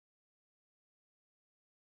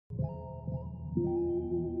What's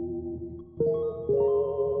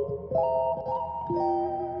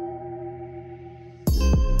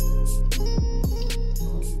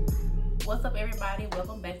up, everybody?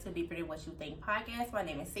 Welcome back to Deeper Than What You Think podcast. My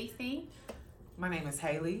name is Cece. My name is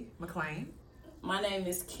Hali McLean. My name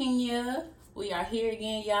is Keenya. We are here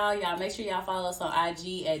again, y'all. Y'all make sure y'all follow us on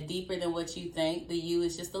IG at Deeper Than What You Think. The U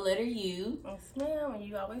is just the letter U. Yes, ma'am. And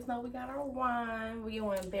you always know we got our wine. We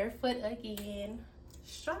going barefoot again.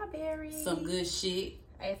 Strawberries. Some good shit.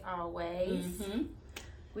 As always. Mm-hmm.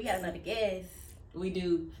 We got another guest. We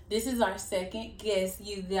do. This is our second guest,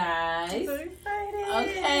 you guys. So excited.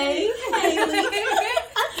 Okay, Hali.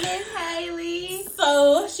 Yes, Hali.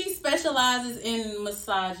 So she specializes in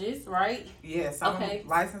massages, right? Yes, I'm a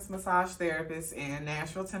licensed massage therapist in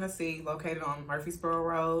Nashville, Tennessee, located on Murfreesboro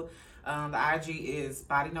Road. The IG is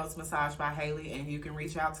Body Notes Massage by Hali, and you can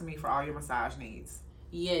reach out to me for all your massage needs.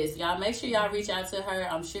 Yes, y'all make sure y'all reach out to her.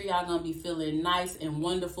 I'm sure y'all gonna be feeling nice and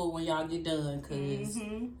wonderful when y'all get done, cause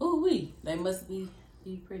they must be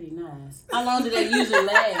pretty nice. How long do they usually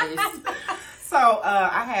last? So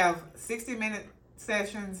I have 60-minute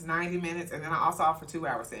sessions, 90 minutes, and then I also offer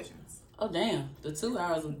 2-hour sessions. Oh damn, the 2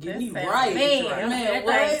 hours will get me right. Man,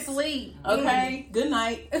 what? Sleep. Okay, good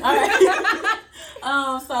night. All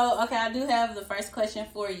right. So I do have the first question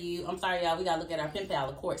for you. I'm sorry, y'all. We gotta look at our pen pal,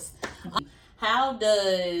 of course. How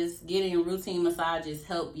does getting routine massages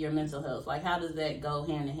help your mental health? Like, how does that go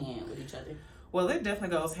hand in hand with each other? Well, it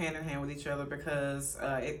definitely goes hand in hand with each other because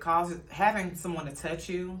it causes having someone to touch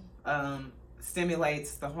you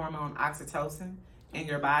stimulates the hormone oxytocin in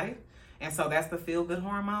your body. And so that's the feel-good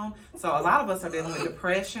hormone. So a lot of us are dealing with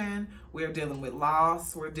depression. We're dealing with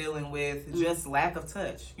loss. We're dealing with just lack of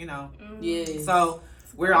touch, you know. Yes. So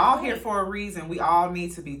we're all here for a reason. We all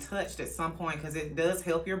need to be touched at some point because it does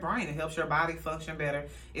help your brain. It helps your body function better.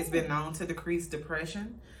 It's been known to decrease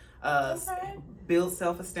depression, build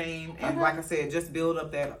self-esteem, and like I said, just build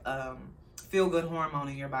up that feel-good hormone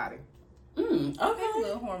in your body. Okay.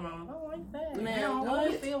 Feel-good hormone. I like that. Man,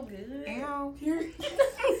 what? Feel good.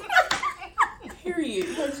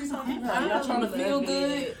 Period. What you talking about? Y'all trying to feel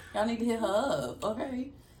good? Y'all need to hit her up.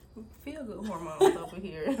 Okay. Feel good hormones over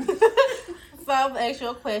here. So I'm gonna ask you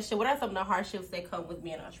a question. What are some of the hardships that come with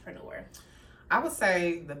being an entrepreneur? I would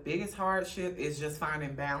say the biggest hardship is just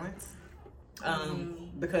finding balance.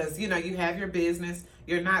 Because, you know, you have your business.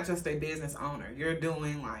 You're not just a business owner. You're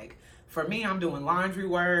doing for me, I'm doing laundry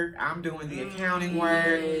work. I'm doing the accounting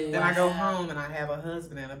work. Then I go home and I have a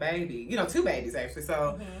husband and a baby. You know, 2 babies actually.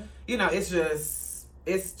 So, you know, it's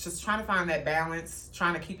just trying to find that balance,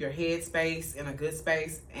 trying to keep your head space in a good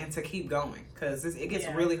space and to keep going. Because it gets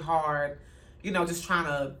really hard, you know, just trying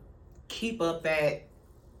to keep up that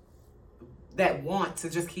want to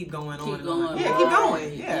just keep going on. Yeah, keep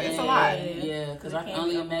going. Yeah, it's a lot. Yeah, because I can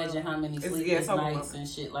only imagine how many sleepless nights and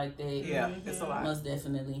shit like that. Yeah, it's a lot. Most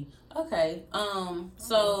definitely. Okay.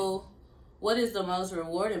 So what is the most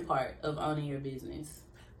rewarding part of owning your business?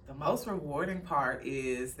 The most rewarding part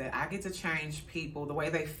is that I get to change people the way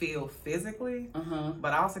they feel physically,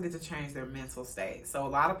 but I also get to change their mental state. So a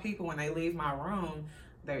lot of people, when they leave my room,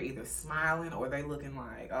 they're either smiling or they looking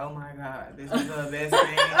like, oh my God, this is the best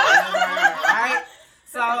thing ever, right?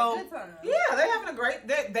 So, yeah, they're having a great,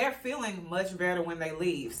 they're feeling much better when they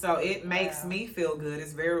leave. So it makes me feel good.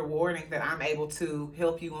 It's very rewarding that I'm able to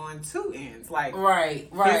help you on 2 ends, right,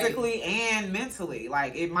 physically and mentally.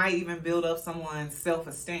 Like, it might even build up someone's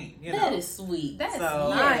self-esteem, you know? That is sweet. That's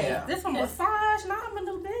nice. Yeah. This one massage, not I'm a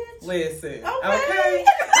new bitch. Listen. Okay.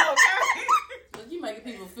 You making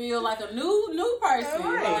people feel like a new person.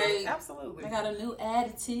 Right. Like, absolutely. I got a new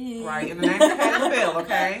attitude. Right, in the name of Patti LaBelle,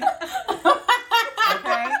 okay?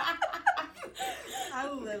 Okay? I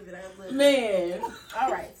love it. Man.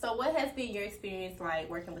 All right. So what has been your experience like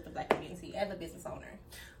working with the Black community as a business owner?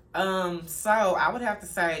 So I would have to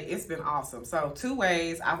say it's been awesome. So 2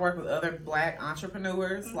 ways. I've worked with other Black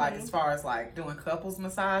entrepreneurs, like as far as doing couples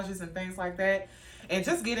massages and things like that. And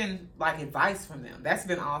just getting advice from them. That's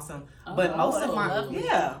been awesome. But most of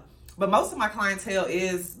my clientele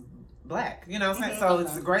is Black, you know what I'm saying? So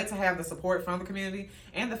it's great to have the support from the community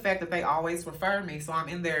and the fact that they always refer me. So I'm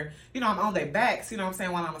in their, you know, I'm on their backs, you know what I'm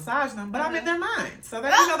saying, while I'm massaging them, but I'm in their minds. So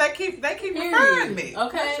that, you know, they keep referring me.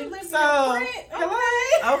 Okay. So,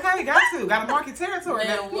 hello. Okay, got to mark your territory.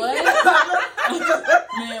 Man, what?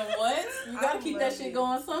 Man, what? You got to keep that shit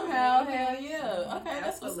going somehow. Hell yeah. Okay,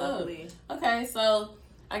 that's what's up. Okay, so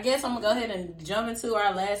I guess I'm going to go ahead and jump into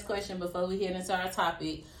our last question before we get into our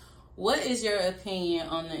topic. What is your opinion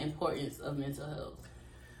on the importance of mental health?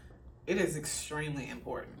 It is extremely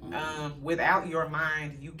important. Without your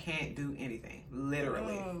mind, you can't do anything,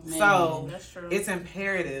 literally. So it's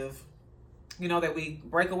imperative that we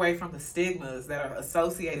break away from the stigmas that are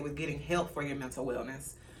associated with getting help for your mental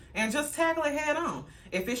wellness and just tackle it head on.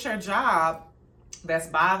 If it's your job that's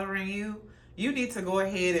bothering you, you need to go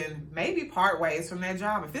ahead and maybe part ways from that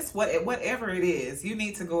job. If it's whatever it is, you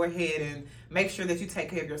need to go ahead and make sure that you take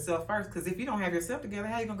care of yourself first. Because if you don't have yourself together,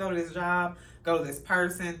 how you going to go to this job, go to this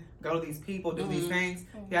person, go to these people, do these things?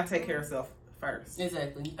 You have to take care of yourself first.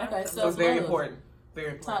 Exactly. Okay, so it's very important.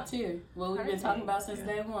 Very important. Top tier. What we've been talking about since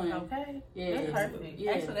day one. Okay. Yeah. That's perfect.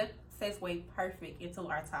 Yeah. Actually, that segues perfect into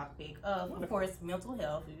our topic of course, mental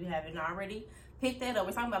health. If you haven't already picked that up,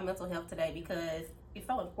 we're talking about mental health today because it's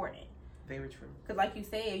so important. Very true. Because like you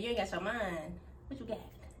said, if you ain't got your mind, what you got?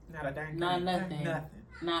 Not a dang thing. Not nothing.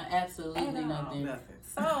 Not absolutely nothing.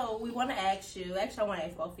 So we want to ask you, actually I want to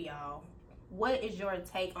ask both of y'all, what is your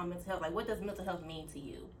take on mental health? Like, what does mental health mean to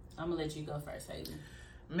you? I'm going to let you go first, Haley.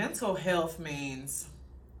 Mental health means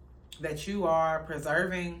that you are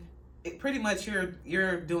preserving, pretty much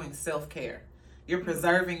you're doing self-care. You're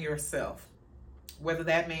preserving yourself. Whether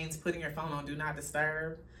that means putting your phone on Do Not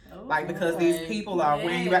Disturb, like because these people are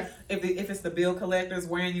wearing you out. If it's the bill collectors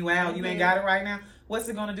wearing you out, you ain't got it right now, what's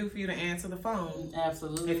it going to do for you to answer the phone?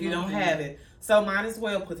 Absolutely. If you don't have it. So might as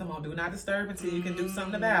well put them on Do Not Disturb until you can do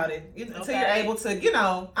something about it. Until you're able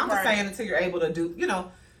to, I'm just saying until you're able to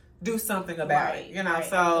do something about it. So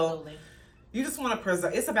absolutely. You just want to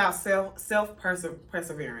preserve. It's about self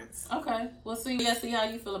perseverance. Okay. Well, see how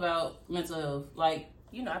you feel about mental health. Like,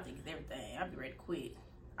 I think it's everything. I'd be ready to quit.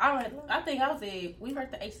 I think we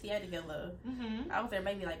worked the HCA together. I was there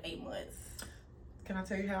maybe like 8 months. Can I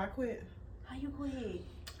tell you how I quit? How you quit? Did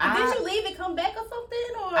you leave and come back or something?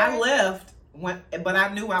 Or I left, but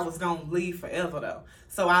I knew I was going to leave forever though.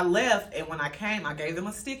 So I left, and when I came, I gave them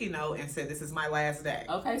a sticky note and said, "This is my last day."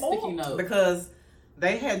 Okay, sticky note. Because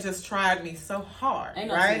they had just tried me so hard, Ain't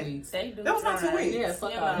no right? 2 weeks. That was not 2 weeks. Yeah,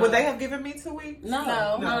 fuck off. Would they have given me 2 weeks? No.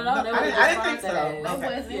 I didn't think so.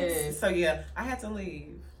 Okay. Yeah. So yeah, I had to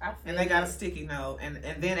leave, and they got a sticky note, and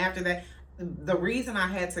then after that, the reason I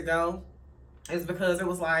had to go is because it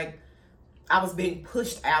was like I was being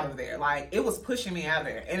pushed out of there. Like it was pushing me out of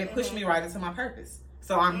there, and it pushed me right into my purpose.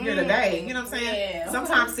 So I'm here today. You know what I'm saying? Yeah.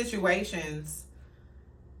 Sometimes situations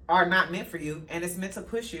are not meant for you, and it's meant to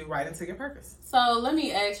push you right into your purpose. So let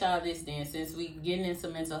me ask y'all this then, since we getting into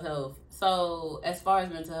mental health. So as far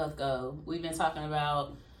as mental health go, we've been talking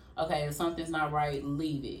about, okay, if something's not right,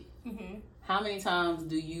 leave it. Mm-hmm. How many times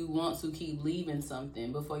do you want to keep leaving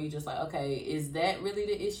something before you just like, okay, is that really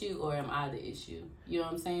the issue or am I the issue? You know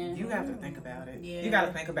what I'm saying? You have to think about it. Yeah. You got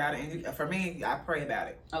to think about it, and for me, I pray about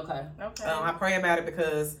it. Okay. I pray about it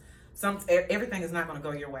because everything is not going to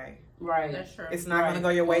go your way. Right. That's true. It's not going to go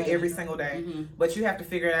your way every single day. Mm-hmm. But you have to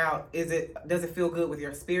figure it out. Does it feel good with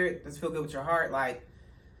your spirit? Does it feel good with your heart? Like,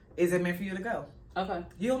 is it meant for you to go? Okay.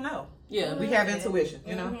 You'll know. Yeah. We have intuition,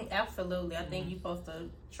 you know? Mm-hmm. Absolutely. I think you're supposed to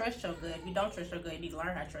trust your gut. If you don't trust your gut, you need to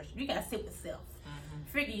learn how to trust you. You got to sit with self.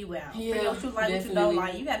 Figure you out. Yeah, figure what you like, what you don't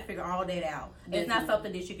like. You got to figure all that out. Definitely. It's not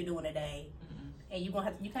something that you can do in a day. And you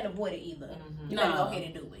can't avoid it either. You got to go ahead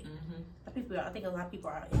and do it. I think a lot of people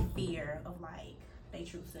are in fear of like their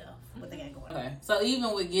true self, what they got going on. Okay. So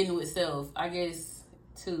even with getting with self, I guess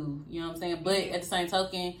too, you know what I'm saying? But at the same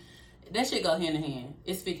token, that shit go hand in hand.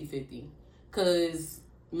 It's 50-50. Because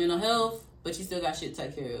mental health, but you still got shit to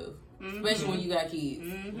take care of. Especially when you got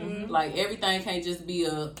kids. Like everything can't just be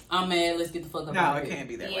I'm mad, let's get the fuck up. No, it can't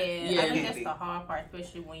be that way. I think that's the hard part,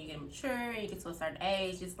 especially when you get mature and you get to a certain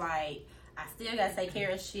age. It's like I still gotta take care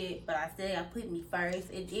of shit, but I still gotta put me first.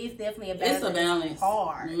 It is definitely a balance. It's a balance. It's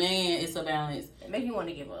hard. Man, it's a balance. It makes you want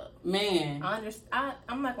to give up. Man.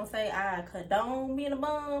 I'm not gonna say I condone being a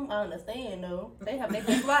bum. I understand though. They have their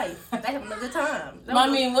best life. They having a good time. I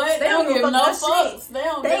mean, what? They don't give no fucks.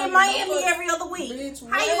 They in Miami every other week. Bitch,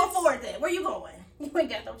 how you afford that? Where you going? You ain't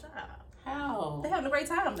got no job. How? They having a great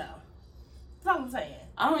time though. That's what I'm saying.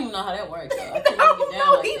 I don't even know how that works though. I can't get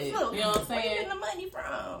down like that. You know what I'm saying? Where you getting the money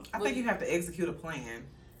from? I think you have to execute a plan.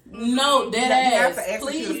 No, You have to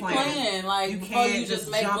execute Please a plan. Like, you before can't you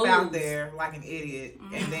just make jump moves. out there like an idiot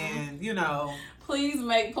and then, Please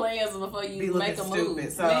make plans before you make a move.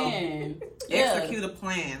 Stupid. So Man. execute a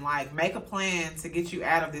plan. Like, make a plan to get you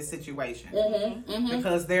out of this situation.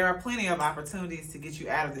 Because there are plenty of opportunities to get you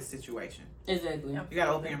out of this situation. Exactly. You got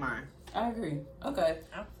to open your mind. I agree. Okay.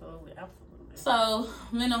 Absolutely. So,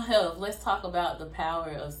 mental health. Let's talk about the power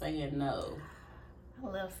of saying no. I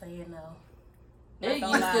love saying no. It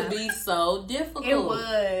used to be so difficult. It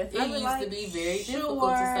was. It used to be very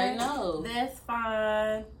difficult to say no. That's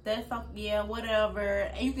fine.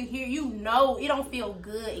 Whatever. And you can hear, it don't feel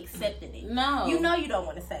good accepting it. No. You don't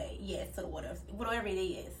want to say yes to whatever it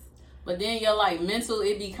is. But then your like mental,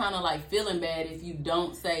 it be kind of like feeling bad if you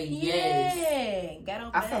don't say yes. Yeah,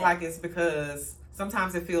 I feel like it's because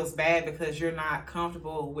sometimes it feels bad because you're not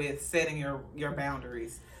comfortable with setting your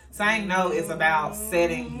boundaries. Saying no is about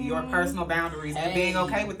setting your personal boundaries and being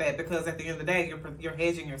okay with that, because at the end of the day, you're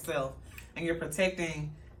hedging yourself and you're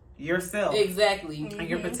protecting yourself. Exactly. And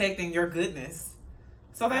you're protecting your goodness.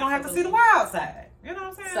 So they don't have to see the wild side. You know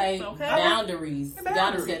what I'm saying? Say boundaries. You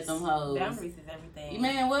gotta set them hoes. Boundaries is everything.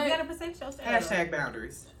 Man, what? You gotta protect yourself. Hashtag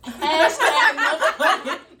boundaries.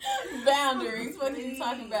 Hashtag boundaries. What are you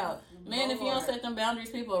talking about? Man, if you don't set them boundaries,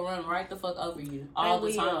 people will run right the fuck over you all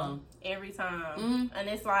the time. Every time. And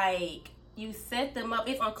it's like, you set them up.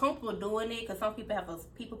 It's uncomfortable doing it because some people have a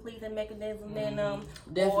people-pleasing mechanism in them.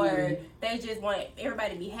 Definitely. Or they just want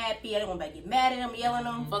everybody to be happy. They don't want to get mad at them, yelling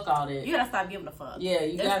at them. Fuck all that. You gotta stop giving a fuck. Yeah,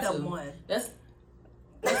 you got to. One. That's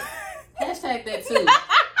hashtag that too.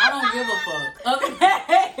 I don't give a fuck.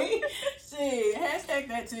 Okay. Shit. Hashtag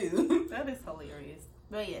that too. That is hilarious.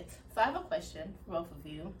 But yeah. So I have a question for both of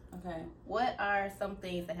you. Okay. What are some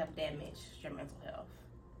things that have damaged your mental health?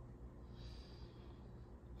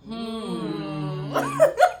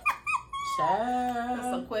 Child.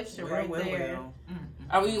 That's a question right there.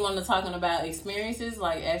 Are we want to talking about experiences,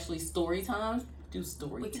 like actually story times? Do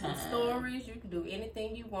story time. We can do stories. You can do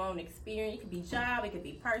anything you want. Experience. It could be job. It could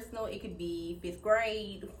be personal. It could be 5th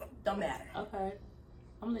grade. Don't matter. Okay.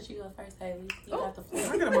 I'm gonna let you go first, Haley. You got the floor.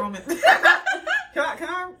 Can I get a moment? Can I? I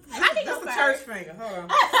can go Just a first. church finger. Hold on.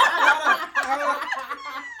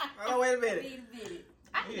 Hold on. Wait a minute.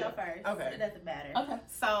 I can go first. Okay. It doesn't matter. Okay.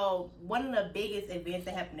 So one of the biggest events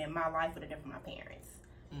that happened in my life was the death of my parents.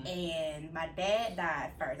 And my dad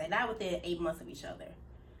died first. They died within 8 months of each other.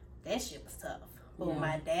 That shit was tough. But when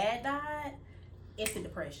my dad died, instant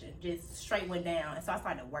depression. Just straight went down. And so I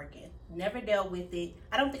started working. Never dealt with it.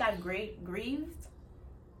 I don't think I grieved.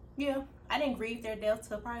 Yeah. I didn't grieve their death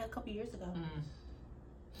till probably a couple years ago.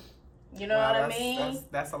 You know what I mean?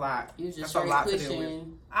 That's a lot. You just that's a lot to deal with.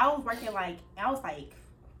 I was working like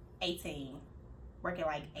 18. Working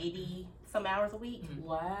like 80 some hours a week.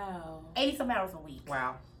 Wow. 80 some hours a week.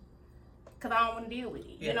 Wow. Because I don't want to deal with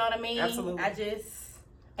it. Yeah, You know what I mean? absolutely. I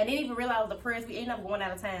didn't even realize the prayers. We ended up going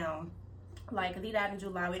out of town. Like, cause he died in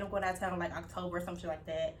July. We don't go out of town like October or some shit like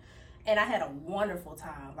that. And I had a wonderful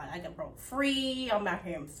time. Like, I got broke free. I'm out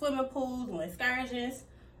here in swimming pools, doing excursions.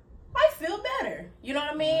 I feel better. You know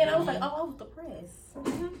what I mean? I was like, oh, I was depressed.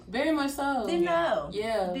 Very much so. Didn't know.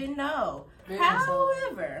 Yeah. Didn't know. Very much so.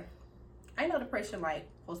 However, I know depression like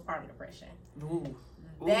postpartum depression. Ooh.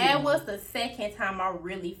 That was the second time I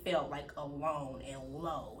really felt like alone and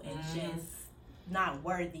low and just not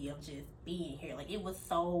worthy of just being here. Like, it was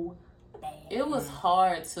so bad. It was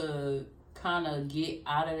hard to kind of get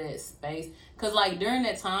out of that space, because like during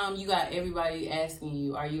that time you got everybody asking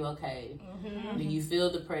you, are you okay? Do you feel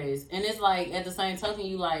depressed? And it's like at the same token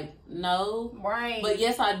you like, no, right, but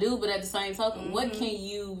yes I do. But at the same token, what can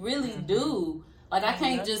you really do? Like, I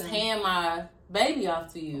can't just hand my baby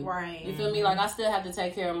off to you, right? You feel me? Like, I still have to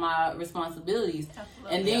take care of my responsibilities.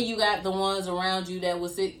 Absolutely. And then you got the ones around you that will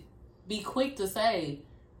be quick to say,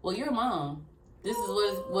 well, you're a mom, this is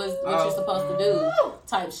what you're supposed to do,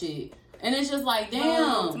 type shit. And it's just like,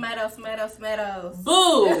 damn. Tomatoes.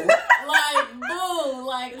 Boo. Like, boo.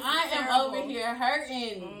 Like, I am over here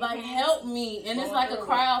hurting. Like, help me. And it's like a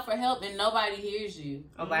cry out for help and nobody hears you.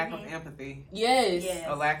 A lack of empathy. Yes.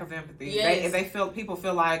 A lack of empathy. Yes. People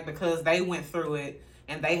feel like because they went through it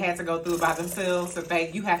and they had to go through it by themselves,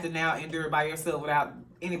 that you have to now endure it by yourself without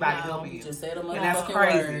anybody helping you. Just say the and that's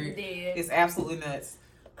crazy. Word. It's absolutely nuts.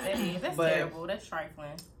 That's terrible. That's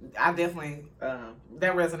trifling. I definitely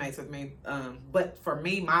that resonates with me. But for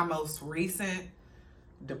me, my most recent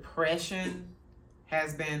depression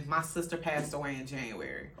has been my sister passed away in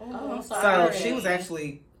January. Oh, I'm sorry. So she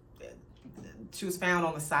was found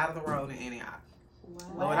on the side of the road in Antioch.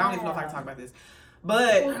 Wow. Lord, I don't even know if I can talk about this.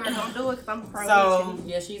 But don't do it because I'm pro. So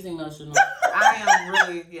yeah, she's emotional. I am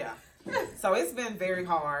really So it's been very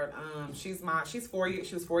hard. She was 4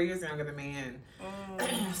 years younger than me, and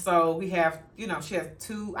so we have,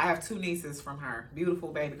 I have 2 nieces from her, beautiful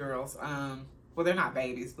baby girls. Well, they're not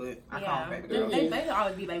babies, but I call them baby girls. They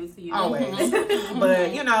always be babies to you. Always. But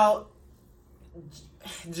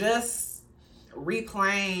just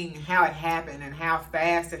replaying how it happened and how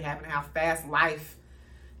fast it happened, how fast life.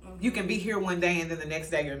 You can be here one day and then the next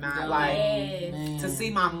day you're not. To see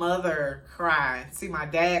my mother cry, see my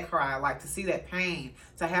dad cry, like to see that pain,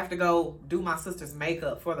 to have to go do my sister's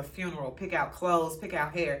makeup for the funeral, pick out clothes, pick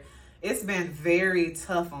out hair. It's been very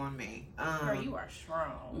tough on me. Girl, you are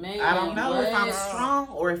strong. Man, I don't know if I'm strong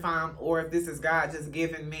or if this is God just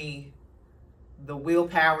giving me the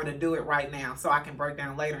willpower to do it right now, so I can break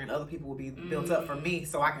down later, and other people will be built up for me,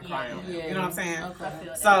 so I can cry on them. You know what I'm saying? Okay.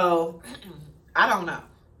 So I don't know,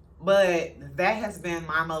 but that has been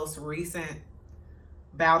my most recent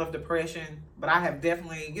bout of depression. But I have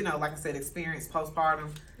definitely, you know, like I said, experienced postpartum.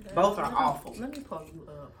 Both are awful. Let me pull you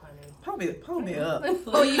up, honey. Pull me up.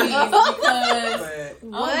 Please, because But, oh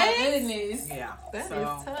my goodness, yeah, That is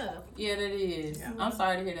tough. yeah, that is. Yeah. I'm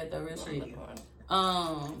sorry to hear that though, real shit.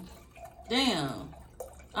 Damn.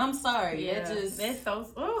 I'm sorry. Yeah, That that's so.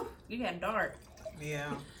 Oh, you got dark.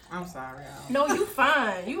 yeah, I'm sorry. No, you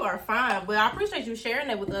fine. You are fine. But I appreciate you sharing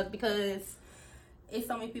that with us because it's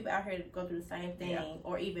so many people out here that go through the same thing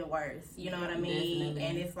or even worse. You know what I mean? Definitely.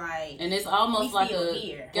 And it's like, and it's almost like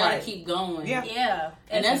gotta Right. keep going. yeah.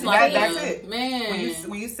 And that's like that's it. Man.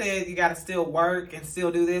 When you said you got to still work and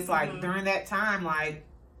still do this, like during that time, like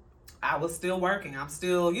I was still working. I'm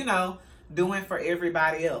still, you know, doing for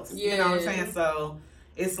everybody else. You know what I'm saying? So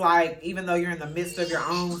it's like, even though you're in the midst of your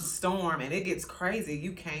own storm and it gets crazy,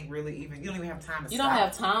 you can't really you don't even have time to stop. You don't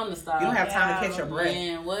have time to stop. You don't have time to catch your breath.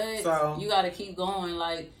 Man, what? So you got to keep going.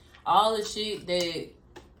 Like all the shit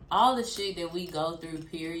that we go through,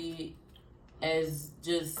 period, as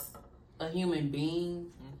just a human being,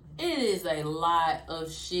 it is a lot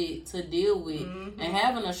of shit to deal with. And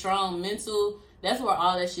having a strong mental, that's where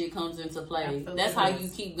all that shit comes into play. Absolutely. That's how you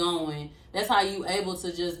keep going. That's how you able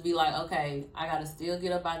to just be like, okay, I gotta still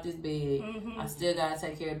get up out this bed. I still gotta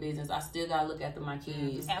take care of business. I still gotta look after my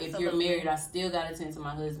kids. If you're married, I still gotta tend to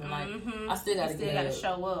my husband. Like I still gotta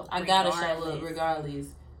show up. I gotta show up regardless.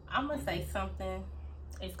 I'm gonna say something.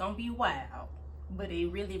 It's gonna be wild, but it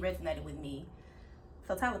really resonated with me.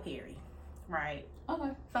 So Tyler Perry, right?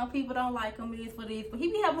 Okay. Some people don't like him, it is what it is, but he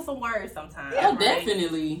be having some words sometimes. Yeah, right?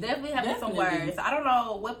 definitely. Definitely having some words. I don't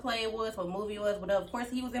know what play it was, what movie it was, but of course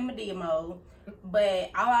he was in Medea mode.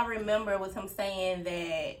 But all I remember was him saying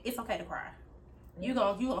that it's okay to cry. You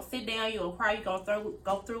gonna sit down, you gonna cry, you gonna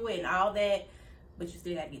go through it and all that, but you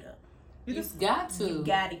still gotta get up. You just got to. You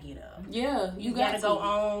gotta get up. Yeah, you gotta go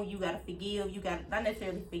on. You gotta forgive. You gotta not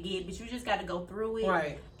necessarily forget, but you just gotta go through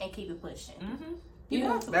it and keep it pushing.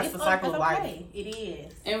 That's the cycle of life. It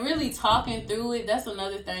is. And really talking through it, that's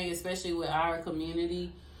another thing, especially with our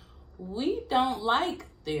community. We don't like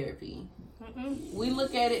therapy. We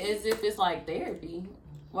look at it as if it's like therapy.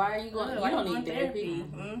 Why are you going? You don't need therapy.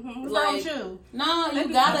 What's wrong with you? No,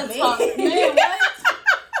 you gotta talk. Man, what?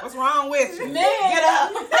 What's wrong with you? Man, get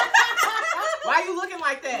up. Why you looking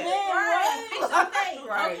like that? Man, right.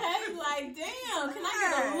 Okay, like damn. Can I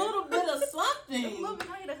get a little bit of something? A little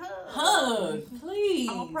bit of hug. Hug, please.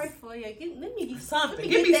 I'm gonna pray for you. Let me get something.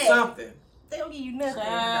 Give me something. They don't give you nothing.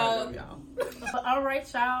 Child. But all right,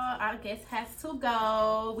 y'all. I guess has to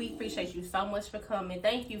go. We appreciate you so much for coming.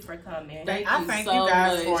 Thank you for coming. Thank so you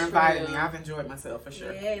guys for inviting me. I've enjoyed myself for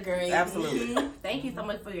sure. Yeah, great. Absolutely. Thank you so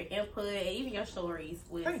much for your input and even your stories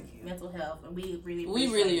with mental health. And we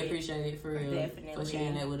really appreciate it for real. Definitely. For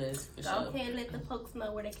sharing that with us. For Go ahead and let the folks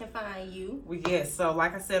know where they can find you. Well, yes. So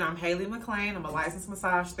like I said, I'm Hali McClain. I'm a licensed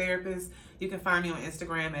massage therapist. You can find me on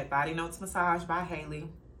Instagram at Body Notes Massage by Hali.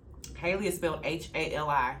 Hali is spelled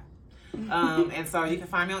Hali. And so you can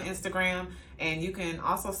find me on Instagram, and you can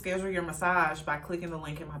also schedule your massage by clicking the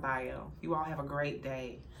link in my bio. You all have a great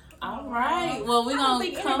day. All right. Well, we're going to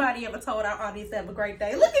think anybody ever told our audience to have a great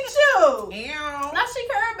day. Look at you. Ew. Now she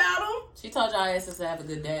care about them. She told y'all asses to have a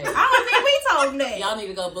good day. I don't think we told them that. Y'all need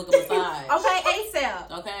to go book a massage. Okay,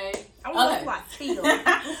 ASAP. Okay. I want to fly still.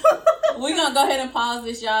 We're going to go ahead and pause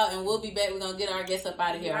this, y'all, and we'll be back. We're going to get our guests up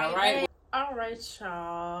out of here, all right? All right,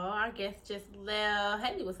 y'all. Our guest just left.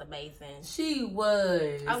 Hali was amazing. She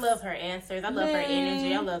was. I love her answers. I love her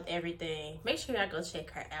energy. I love everything. Make sure y'all go check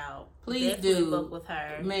her out. Please Definitely book with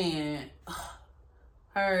her. Man,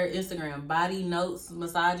 her Instagram, Body Notes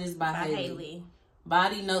Massages by Hali.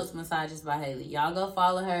 Body Notes Massages by Hali. Y'all go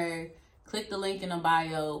follow her. Click the link in the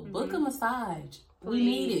bio. Book a massage. Please. We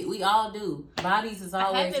need it. We all do. Bodies is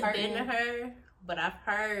always hurting. I haven't been to her, but I've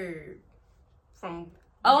heard from...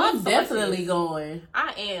 Oh, I'm definitely going.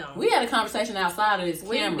 I am. We had a conversation outside of this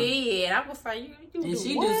camera. We did. I was like, you and do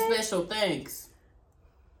she what? do special things.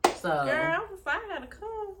 So, girl, I was like, I gotta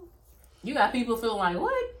come. You got people feeling like,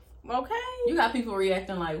 what? Okay. You got people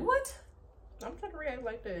reacting like, what? I'm trying to react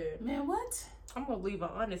like that. Man, what? I'm gonna leave an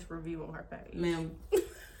honest review on her page. Man.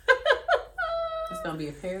 It's gonna be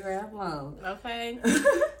a paragraph long. Okay.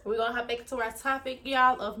 We're gonna hop back to our topic,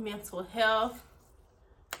 y'all, of mental health.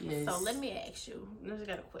 Yes. So let me ask you. I just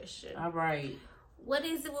got a question. All right. What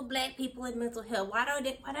is it with black people and mental health? Why don't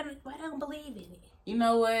they believe in it? You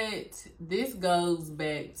know what? This goes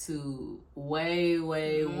back to way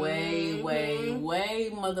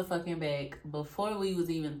motherfucking back before we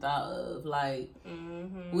was even thought of. Like,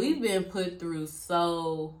 we've been put through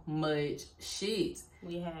so much shit.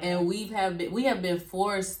 We have. And we have been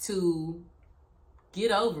forced to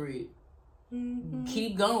get over it.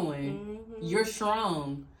 Keep going. You're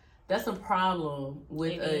strong. That's a problem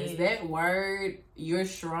with us. That word, you're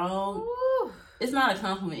strong, it's not a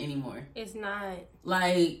compliment anymore. It's not.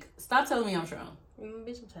 Like, stop telling me I'm strong.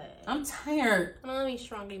 Bitch, I'm tired. I'm tired. I don't want to be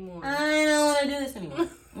strong anymore. I don't want to do this anymore.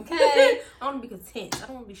 Okay? I want to be content. I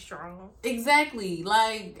don't want to be strong. Exactly.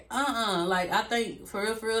 Like, Like, I think, for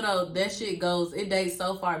real though, that shit it dates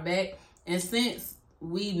so far back. And since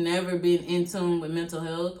we've never been in tune with mental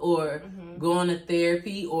health or going to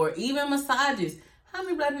therapy or even massages. How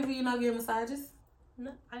many black people you know get massages?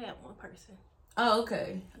 No, I got one person. Oh,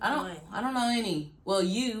 okay. I don't know any. Well,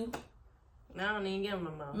 you. I don't even get them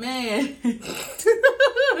no more. Man.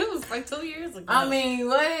 It was like 2 years ago. I mean,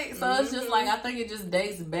 what? So it's just like, I think it just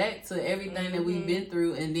dates back to everything that we've been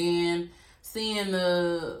through, and then seeing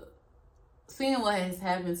what has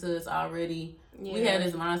happened to us already. Yeah. We had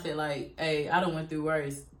this mindset like, hey, I done went through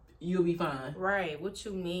worse. You'll be fine. Right. What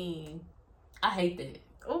you mean? I hate that.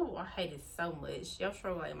 Oh, I hate it so much. Your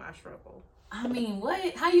struggle ain't my struggle. I mean,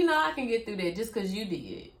 what? How you know I can get through that just because you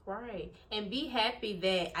did? Right. And be happy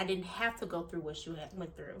that I didn't have to go through what you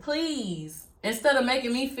went through. Please. Instead of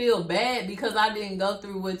making me feel bad because I didn't go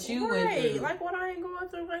through what you went through. Like what I ain't going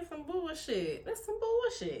through, like some bullshit. That's some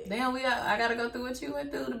bullshit. Damn, I gotta go through what you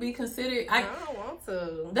went through to be considered. I don't want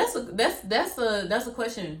to. That's a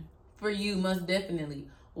question for you, most definitely.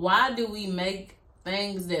 Why do we make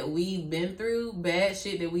things that we've been through, bad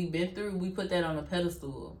shit that we've been through, we put that on a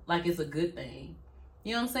pedestal like it's a good thing?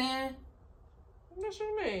 You know what I'm saying? What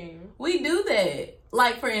you mean? We do that.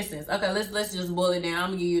 Like, for instance, okay, let's just boil it down.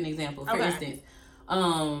 I'm gonna give you an example. For instance,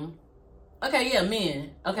 men.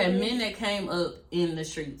 Okay, men that came up in the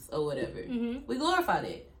streets or whatever. We glorify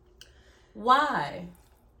that. Why?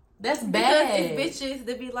 That's bad. Because it's bitches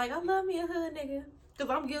that be like, I love me a hood nigga.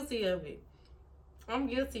 Because I'm guilty of it.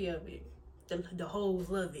 The hoes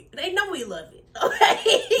love it. They know we love it.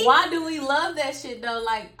 Okay. Why do we love that shit though?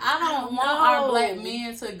 Like, I don't want our black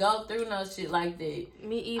men to go through no shit like that.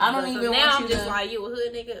 Me either. I don't even now want I'm you just to, like, you a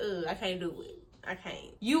hood nigga? I can't do it. I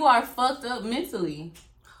can't. You are fucked up mentally.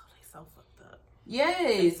 Oh, they so fucked up. Yes.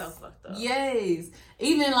 They so fucked up. Yes.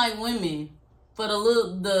 Even like women, for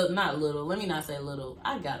let me not say little.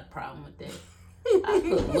 I got a problem with that. I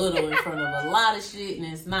put little in front of a lot of shit and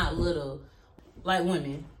it's not little. Like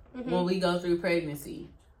women. When we go through pregnancy,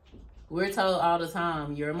 we're told all the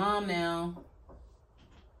time, you're a mom now.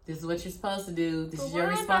 This is what you're supposed to do. This is your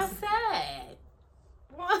responsibility.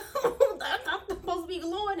 Why am I sad? I'm supposed to be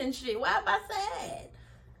glowing and shit. Why am I sad?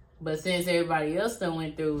 But since everybody else done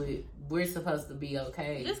went through it, we're supposed to be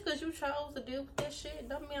okay. Just because you chose to deal with that shit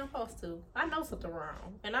don't mean I'm supposed to. I know something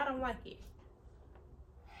wrong, and I don't like it.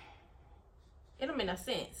 It don't make no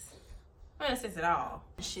sense. I don't sense at all.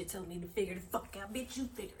 Shit telling me to figure the fuck out. Bitch, you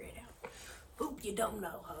figure it out. Oop, you don't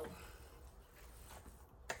know, ho.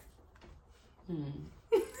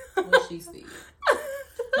 What she said.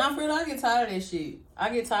 Nah, for real, I get tired of that shit. I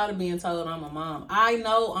get tired of being told I'm a mom. I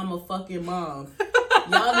know I'm a fucking mom.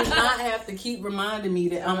 Y'all do not have to keep reminding me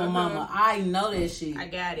that I'm a mama. I know that shit. I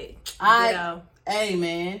got it. Hey,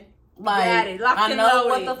 man. Like, I know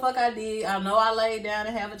what the fuck I did. I know I laid down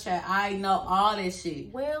and have a chat. I know all that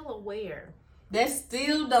shit. Well aware. That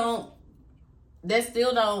still don't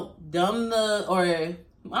dumb or I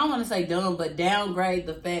don't want to say dumb, but downgrade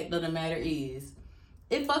the fact of the matter is,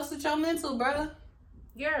 it fucks with your mental, bruh.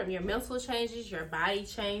 Your mental changes, your body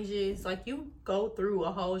changes. Like, you go through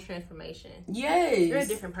a whole transformation. Yes. You're a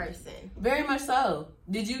different person. Very much so.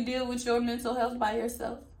 Did you deal with your mental health by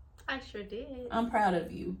yourself? I sure did. I'm proud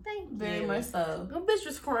of you. Thank you. Very much so. My bitch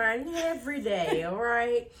was crying every day,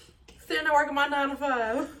 alright? Sitting there working my 9 to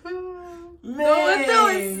 5. Man. Going through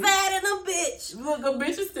it, sad in a bitch. Look, a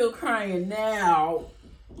bitch is still crying now.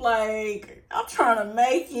 Like, I'm trying to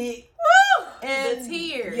make it. Woo! And the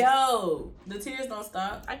tears. Yo, the tears don't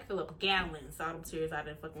stop. I can fill up gallons all them tears I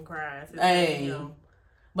didn't fucking cry. Hey.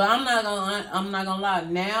 But I'm not gonna lie.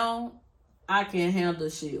 Now, I can handle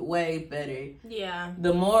shit way better. Yeah.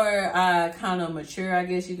 The more I kind of mature, I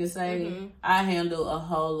guess you could say, I handle a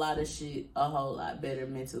whole lot of shit a whole lot better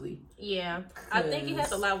mentally. Yeah. I think it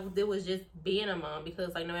has a lot to do with just being a mom,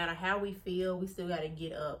 because like no matter how we feel, we still got to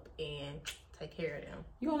get up and take care of them.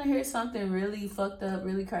 You want to hear something really fucked up,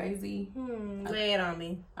 really crazy? Lay it on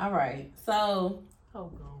me. All right. So,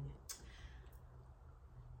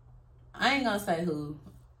 I ain't gonna say who.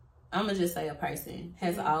 I'm gonna just say a person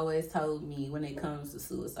has always told me when it comes to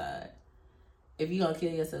suicide, if you gonna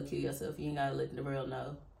kill yourself, kill yourself. You ain't gotta let the world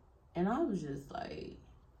know. And I was just like,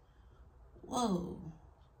 whoa.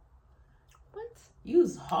 What? You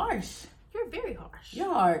was harsh. You're very harsh.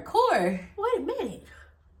 You're hardcore. Wait a minute.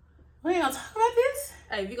 We ain't gonna talk about this?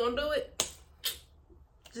 Hey, if you gonna do it,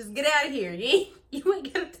 just get out of here. You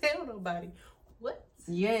ain't gotta tell nobody. What?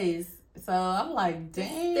 Yes. So I'm like,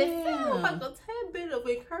 damn. That sounds like a tad bit of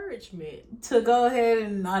encouragement. To go ahead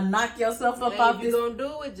and knock yourself up off If this. you're gonna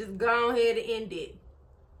do it, just go ahead and end it.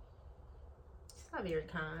 It's not very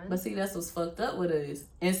kind. But see, that's what's fucked up with us.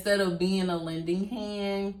 Instead of being a lending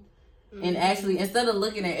hand, and actually, instead of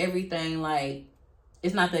looking at everything like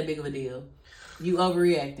it's not that big of a deal, you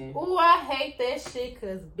overreacting. Oh, I hate that shit,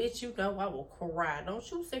 cause bitch, you know I will cry. Don't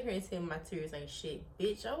you sit here and tell me my tears ain't shit,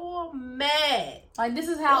 bitch. Oh, I'm mad. Like, this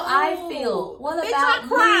is how I feel. What bitch, about I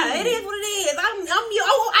cry. me? It is what it is.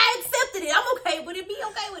 I accepted it. I'm okay with it. Be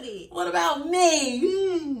okay with it. What about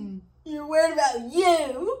me? You're worried about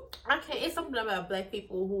you. I can't. It's something about black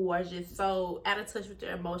people who are just so out of touch with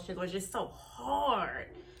their emotions, or just so hard,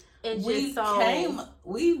 and We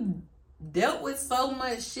dealt with so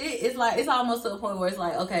much shit. It's like, it's almost to a point where it's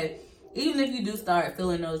like, okay, even if you do start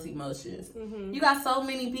feeling those emotions, you got so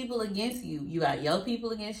many people against you. You got your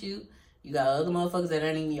people against you. You got other motherfuckers that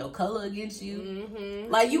ain't even your color against you.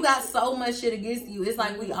 Like, you got so much shit against you. It's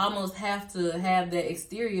like we almost have to have that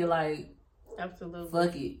exterior, like, absolutely,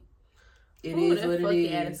 fuck it. It is what it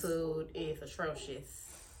is. Attitude is atrocious.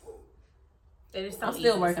 It is so I'm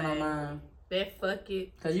still working on mine. That fuck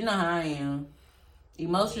it. Cause you know how I am.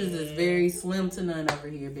 Emotions is very slim to none over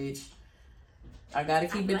here, bitch. I gotta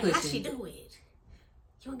keep it pushing. How she do it?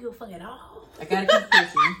 You don't give a fuck at all. I gotta keep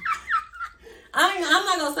pushing. I'm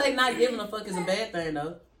not gonna say not giving a fuck is a bad thing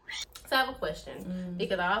though. So I have a question,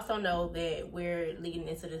 because I also know that we're leading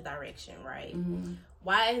into this direction, right?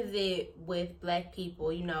 Why is it with black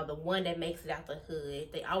people, you know, the one that makes it out the hood,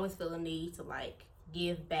 they always feel a need to like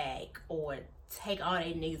give back or take all their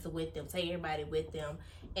niggas with them, take everybody with them,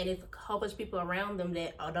 and it's a whole bunch of people around them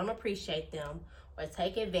that don't appreciate them or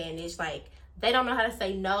take advantage. Like, they don't know how to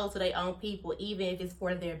say no to their own people, even if it's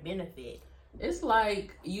for their benefit. It's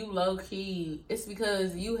like you low key. It's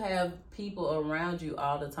because you have people around you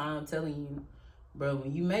all the time telling you, bro,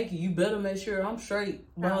 when you make it, you better make sure I'm straight.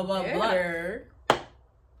 Blah blah blah.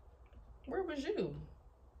 Where was you?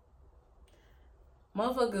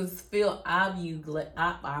 Motherfuckers feel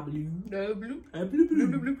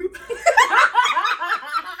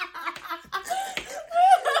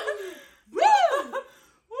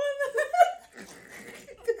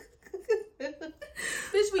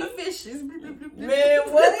Bitch, we fishes. Man,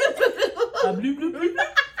 what? A blue blue blue.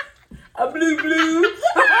 A blue blue.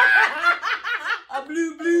 A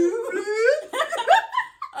blue blue blue.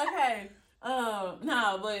 Okay.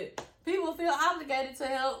 No, but people feel obligated to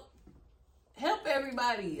help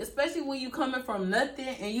everybody, especially when you coming from nothing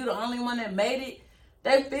and you the only one that made it.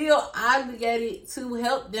 They feel obligated to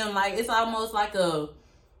help them. Like, it's almost like a.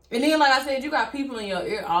 And then, like I said, you got people in your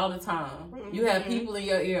ear all the time. You have people in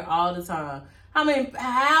your ear all the time. How many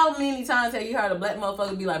times have you heard a black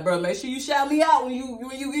motherfucker be like, bro, make sure you shout me out when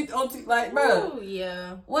you get on like, bro. Ooh,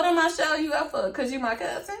 yeah. What am I shouting you out for? Because you my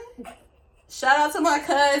cousin? Shout out to my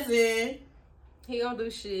cousin. He gonna do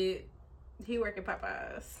shit. He work at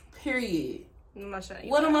Popeyes. Period. I'm not shouting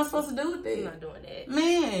you What out. am I supposed to do with that? I'm not doing that.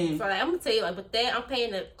 Man. So, like, I'm gonna tell you, like, with that, I'm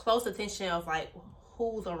paying the close attention of, like,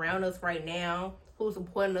 who's around us right now, who's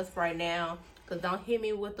supporting us right now. Because don't hit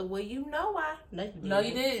me with the, well, you know why. No,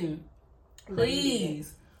 you didn't.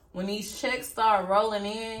 Please. When these checks start rolling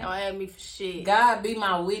in, don't ask me for shit. God be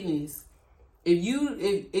my witness. If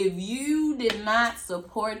you did not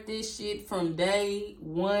support this shit from day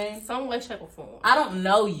one, some way, shape, or form. I don't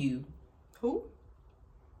know you. Who?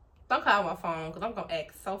 Don't call my phone, because I'm gonna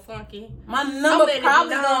act so funky. My number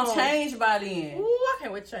probably gonna change by then. Ooh, I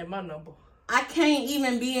can't wait to change my number. I can't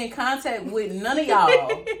even be in contact with none of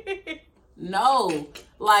y'all. No.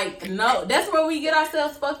 Like, no. That's where we get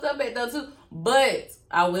ourselves fucked up at, though, too. But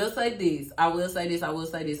I will say this.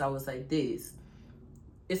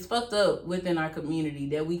 It's fucked up within our community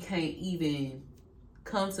that we can't even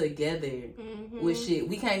come together with shit.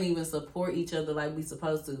 We can't even support each other like we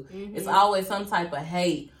supposed to. It's always some type of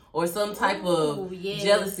hate or some type of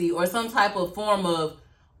jealousy or some type of form of,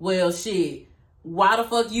 well, shit, why the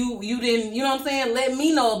fuck you didn't, you know what I'm saying, let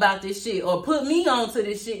me know about this shit or put me onto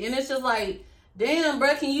this shit. And it's just like, damn,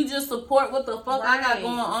 bro, can you just support what the fuck I got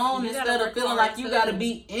going on instead of feeling like you gotta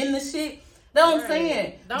be in the shit? That's what I'm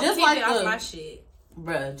saying. Don't just keep like it off my shit.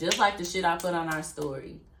 Bruh, just like the shit I put on our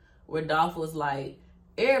story where Dolph was like,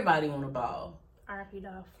 Everybody want a ball. R.I.P.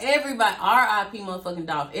 Dolph. Everybody, R.I.P. motherfucking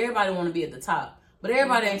Dolph. Everybody want to be at the top, but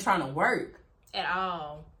everybody ain't trying to work at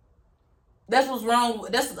all. That's what's wrong.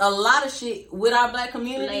 That's a lot of shit with our black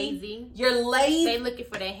community. Lazy. You're lazy. They looking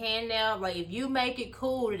for that handout. Like, if you make it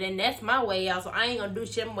cool, then that's my way out. So I ain't gonna do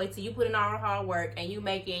shit. I'm gonna wait till you put in all the hard work and you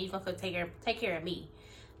make it and you gonna take care of me.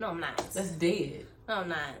 No, I'm not. That's dead. No, I'm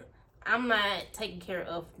not. I'm not taking care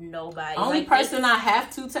of nobody. Only person I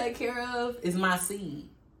have to take care of is my seed.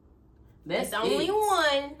 That's only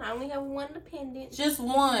one. I only have one dependent. Just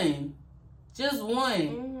one. Just one.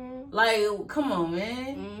 Mm-hmm. Like, come on,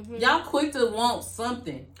 man. Mm-hmm. Y'all quick to want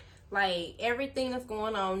something. Like, everything that's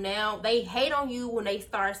going on now, they hate on you when they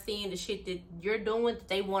start seeing the shit that you're doing that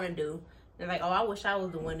they want to do. They're like, oh, I wish I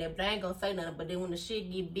was doing that, but I ain't gonna say nothing. But then when the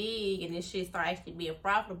shit get big and this shit start actually being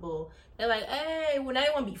profitable, they're like, hey, well, now they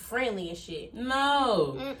want to be friendly and shit.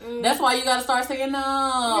 No. That's why you gotta start saying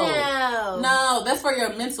no. No, that's for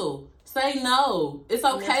your mental. Say no. It's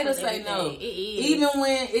okay to say no. It is. Even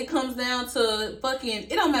when it comes down to fucking,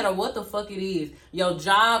 it don't matter what the fuck it is. Your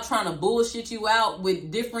job trying to bullshit you out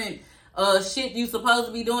with different shit you supposed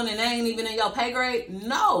to be doing and they ain't even in your pay grade.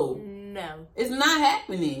 No. It's not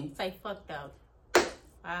happening. Say fuck though.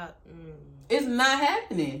 It's not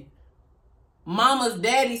happening. Mama's,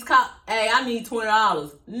 daddy's cop. Hey, I need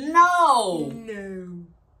 $20.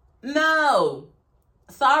 No.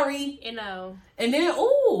 Sorry. You know. And then,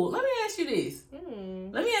 let me ask you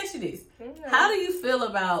this. How do you feel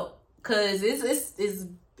about, because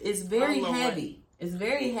it's very heavy. It's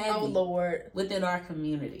very heavy. Oh, Lord. Within our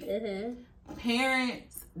community.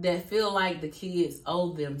 Parents that feel like the kids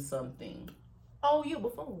owe them something. Oh, you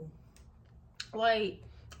buffoon. Like,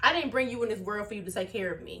 I didn't bring you in this world for you to take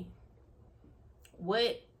care of me.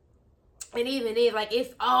 What? And even then, like,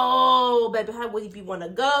 it's, oh, baby, how would you want to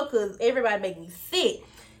go? Because everybody make me sick.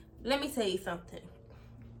 Let me tell you something.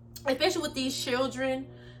 Especially with these children,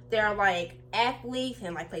 they're, like, athletes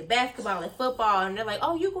and, like, play basketball and football. And they're like,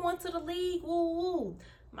 oh, you going to the league? Woo, woo.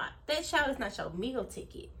 That child is not your meal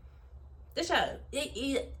ticket. That child,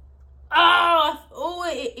 it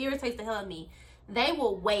irritates the hell out of me. They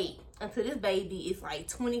will wait until this baby is, like,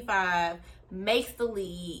 25, makes the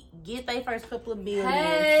league, get their first couple of million.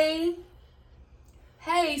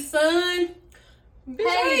 Hey, son. Bitch,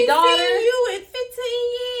 hey, daughter. Seen you in 15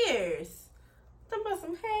 years. Talking about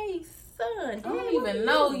some, hey, son. I don't even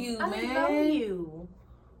know you, man.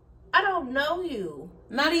 I don't know you.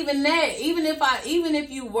 Not even that. Even if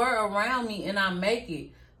you were around me and I make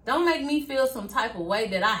it, don't make me feel some type of way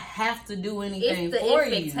that I have to do anything for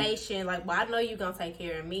you. It's the expectation. Like, well, I know you're going to take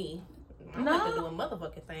care of me. I'm not going to do a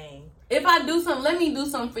motherfucking thing. If I do something, let me do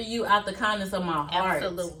something for you out the kindness of my heart.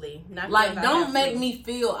 Absolutely. Like, don't make me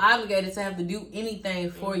feel obligated to have to do anything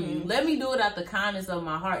for you. Let me do it out the kindness of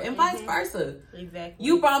my heart. And vice versa. Exactly.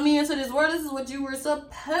 You brought me into this world. This is what you were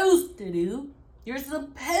supposed to do. You're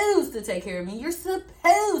supposed to take care of me. You're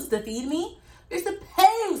supposed to feed me. You're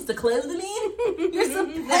supposed to clothe me. You're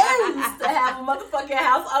supposed to have a motherfucking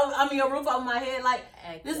house. A roof over my head. Like,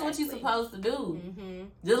 This is what you're supposed to do.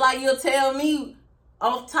 Just like you'll tell me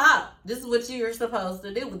off top, this is what you're supposed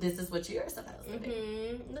to do, but this is what you're supposed to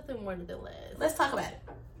do. Nothing more, nothing less. Let's talk about it.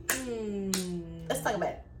 Let's talk about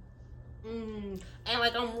it. And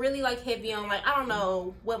like, I'm really like heavy on like, I don't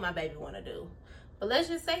know what my baby want to do. But let's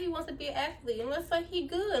just say he wants to be an athlete, and let's say he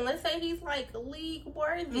good, and let's say he's like league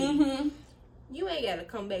worthy. You ain't got to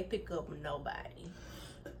come back pick up nobody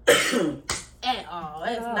at all.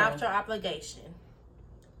 That's not your obligation.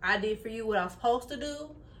 I did for you what I was supposed to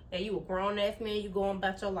do, and you a grown ass man. You going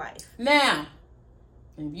about your life. Now,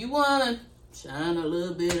 if you wanna shine a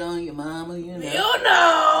little bit on your mama,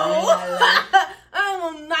 I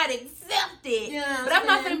will not accept it. Yeah, but I'm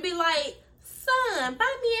not gonna be like, son,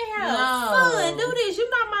 buy me a house. Son, do this. You're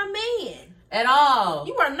not my man at all.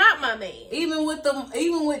 You are not my man. Even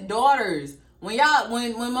with daughters, when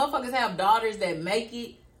motherfuckers have daughters that make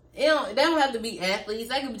it, they don't have to be athletes.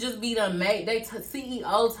 They could just be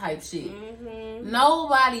CEO type shit.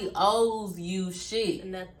 Nobody owes you shit.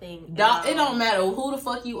 Nothing. It don't matter who the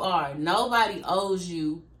fuck you are. Nobody owes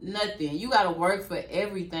you nothing. You gotta work for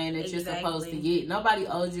everything that you're supposed to get. Nobody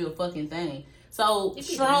owes you a fucking thing. So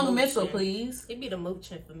strong mental, please. It be the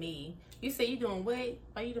mooching for me. You say you doing what?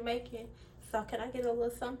 Are you the making? So can I get a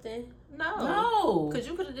little something? No. Because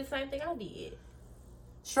you could have did the same thing I did.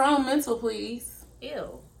 Strong mental, please.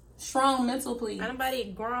 Ew. Strong mental, please.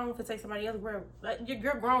 Nobody grown to take somebody else's word.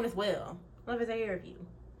 You're grown as well. Let me take care of you.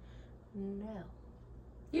 No.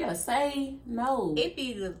 Yeah, say no. It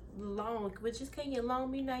be the loan, but just can't you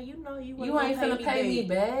loan me now? You know you ain't finna pay me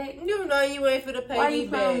back. You know you ain't finna pay me back. Why you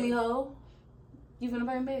playing me, ho? You finna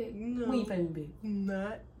pay me back? No. When you pay me back?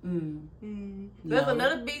 Not. No. That's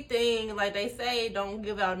another big thing. Like they say, don't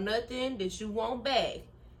give out nothing that you want back.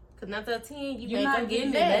 Cause 9 out of 10, you're not getting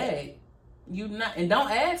it back. You not, and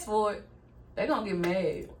don't ask for it. They gonna get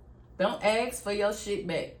mad. Don't ask for your shit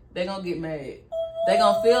back. They gonna get mad. They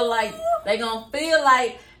gonna feel like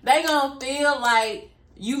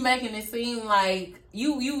you making it seem like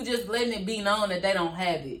you just letting it be known that they don't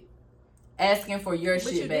have it. Asking for your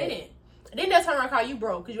shit you back. Didn't. Then that's time I call you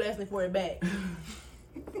broke because you asked me for it back.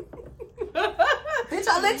 Bitch,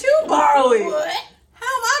 I let you borrow it. What? How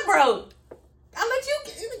am I broke? I let you.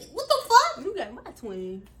 What the fuck? You got my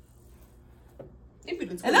twin.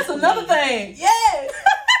 And that's another thing. Yes.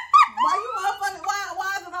 Why you motherfucking?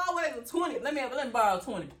 Why is it always a 20? Let me borrow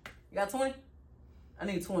 20. You got 20? I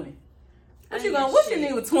need 20. What you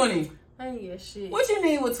need with 20? I ain't get shit. What you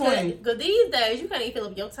need with 20? Because these days you can't even fill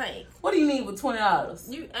up your tank. What do you need with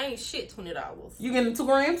 $20? You ain't shit $20. You getting 2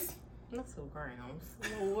 grams? Not 2 grams.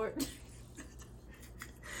 Lord.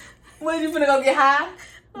 What, you finna go get high?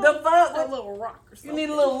 The fuck? A little rock or something. You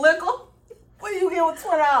need a little liquor? What are you getting with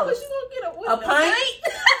 $20? What you gonna get a pint?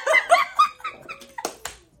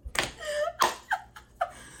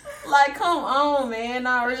 Like, come on, man.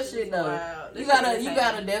 Nah, real shit though. Wow. You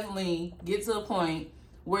gotta definitely get to a point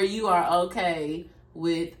where you are okay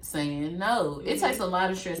with saying no. Mm-hmm. It takes a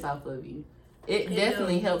lot of stress off of you. It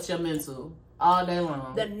definitely helps your mental all day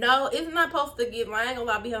long. The no, it's not supposed to get. I ain't gonna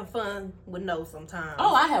lie, be having fun with no sometimes.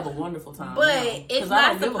 Oh, I have a wonderful time. But now, it's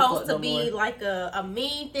not supposed to be like a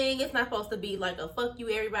mean thing. It's not supposed to be like a fuck you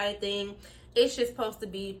everybody thing. It's just supposed to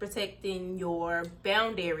be protecting your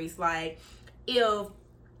boundaries. Like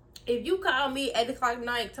if you call me at 8 o'clock at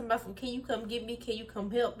night, talking about some, can you come get me? Can you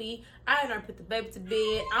come help me? I done put the baby to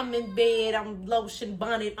bed. I'm in bed. I'm lotion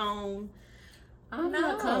bonnet on. I'm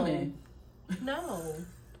not coming. No.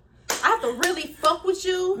 I have to really fuck with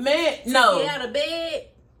you? Man, no. Get out of bed?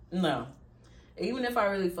 No. Even if I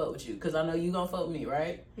really fuck with you, because I know you gonna fuck with me,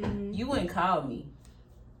 right? Mm-hmm. You wouldn't call me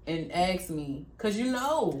and ask me, because you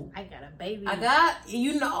know. I got a baby.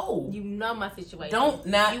 You know. You know my situation.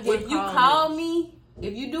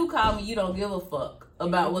 If you do call me, you don't give a fuck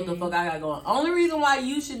about what the fuck I got going. Only reason why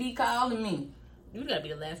you should be calling me. You gotta be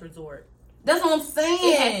the last resort. That's what I'm saying.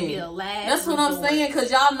 It has to be the last That's what I'm saying, because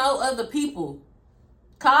y'all know other people.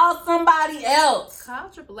 Call somebody else. Call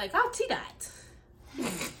AAA. Call T-Dot.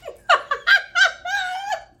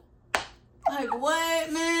 Like,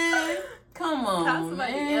 what, man? Come on, call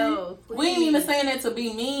somebody man. else, we ain't even saying that to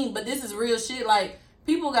be mean, but this is real shit. Like,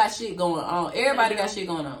 people got shit going on. Everybody got shit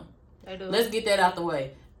going on. They do. Let's get that out the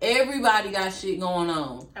way. Everybody got shit going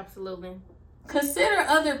on. Absolutely. Consider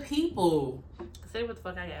other people. Consider what the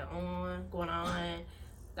fuck I got going on.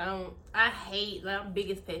 I hate, like, my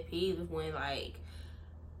biggest pet peeve is when, like,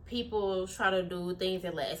 people try to do things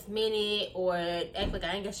at last minute or act like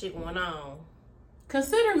I ain't got shit going on.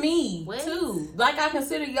 Consider me, too. Like I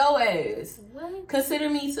consider your ass. What? Consider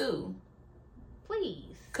me, too. Please.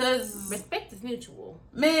 Because respect is mutual.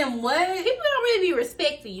 Man, what? People don't really be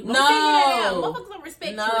respecting you. No. Motherfuckers don't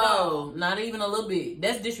respect you at all. No, not even a little bit.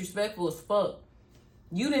 That's disrespectful as fuck.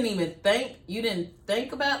 You didn't even think. You didn't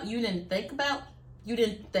think about this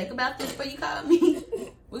before you called me.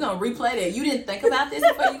 We're going to replay that. You didn't think about this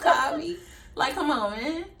before you called me? Like, come on,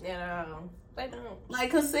 man. Yeah, they don't.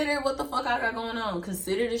 Like, consider what the fuck I got going on.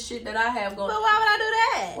 Consider the shit that I have going on. But why would I do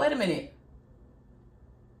that? Wait a minute.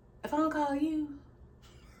 If I don't call you,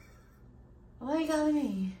 why are you calling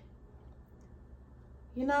me?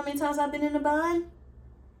 You know how many times I've been in a bind?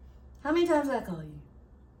 How many times did I call you?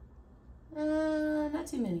 Not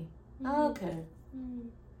too many. Mm-hmm. Okay. Mm-hmm.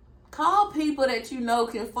 Call people that you know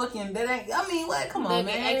can fucking, what? Come on, man.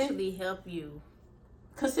 They can actually help you.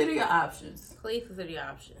 Consider your options. Please consider your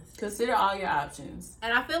options. Consider all your options.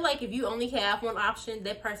 And I feel like if you only have one option,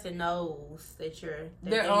 that person knows that you're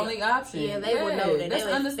their only option. Yeah, they will know that. That's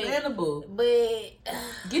understandable. But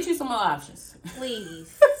get you some more options.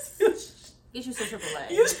 Please. Get you some AAA.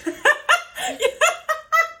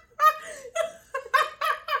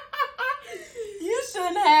 You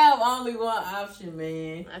shouldn't have only one option,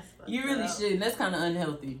 man. You really up. shouldn't. That's kind of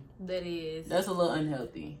unhealthy. That is. That's a little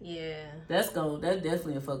unhealthy. Yeah. That's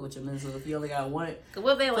definitely a fuck with your mental if you only got one.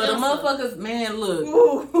 What they for the motherfuckers, man, look.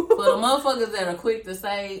 For the motherfuckers that are quick to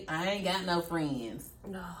say, I ain't got no friends.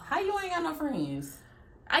 No. How you ain't got no friends?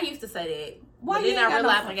 I used to say that. Why but you then I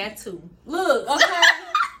realized I got 2. Look, okay.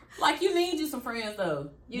 Like, you need you some friends,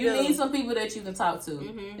 though. You need some people that you can talk to.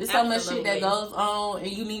 Mm-hmm. There's so much shit that goes on,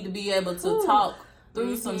 and you need to be able to talk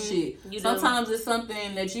through some shit. Sometimes it's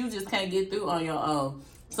something that you just can't get through on your own.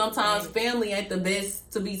 Sometimes family ain't the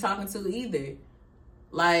best to be talking to either.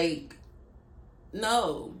 Like,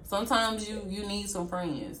 No. Sometimes you need some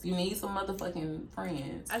friends. You need some motherfucking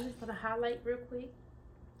friends. I just want to highlight real quick.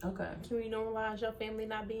 Okay. Can we normalize your family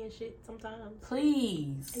not being shit sometimes?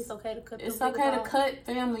 Please. It's okay to cut. It's okay to cut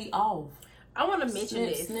family off. I want to mention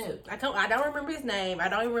this. Snip. I don't remember his name. I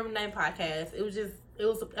don't even remember the name podcast. It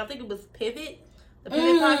was. I think it was Pivot. The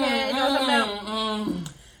Pivot podcast. You know what I'm talking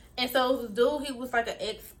about? And so this dude, he was like an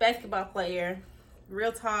ex-basketball player,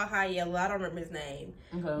 real tall, high yellow. I don't remember his name,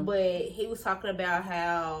 but he was talking about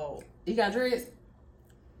how he got dreads.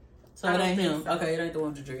 So it ain't him. So. Okay, it ain't the one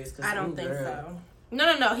with the dreads. I don't think so.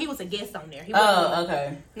 No. He was a guest on there. He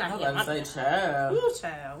okay. Not him. I was about to say child. Ooh,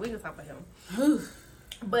 child. We can talk about him.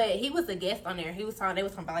 But he was a guest on there. They was talking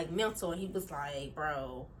about like mental, and he was like,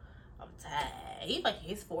 "Bro, I'm tired." He's like in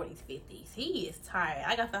his 40s, 50s. He is tired.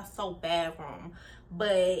 I got felt so bad for him.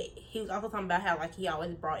 But he was also talking about how like he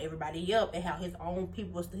always brought everybody up, and how his own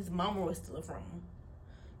people, his mama was stealing from him.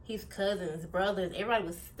 His cousins, brothers, everybody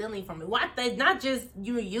was stealing from him. Why? They not just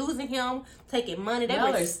you using him, taking money. They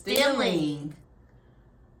were stealing.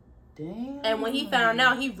 Damn. And when he found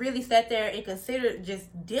out, he really sat there and considered just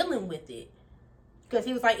dealing with it. Because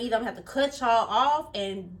he was like, either I'm going to have to cut y'all off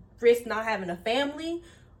and risk not having a family,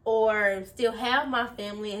 or still have my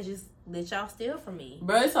family and just let y'all steal from me.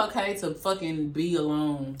 Bro, it's okay to fucking be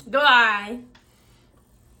alone. Goodbye.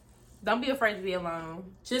 Don't be afraid to be alone.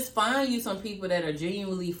 Just find you some people that are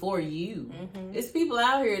genuinely for you. Mm-hmm. It's people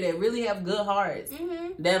out here that really have good hearts.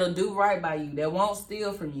 Mm-hmm. That'll do right by you. That won't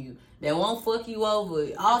steal from you. That won't fuck you over.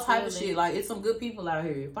 All type of shit. Like, it's some good people out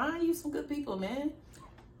here. Find you some good people, man.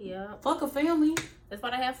 Yeah. Fuck a family. That's why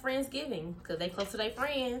they have Friendsgiving. Because they close to their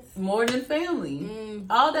friends. More than family.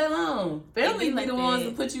 All day long. Family be the ones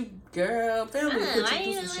that put you... Girl, family put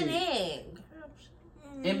you through some shit.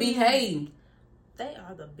 And behave. They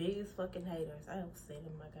are the biggest fucking haters I ever seen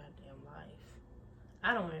in my goddamn life.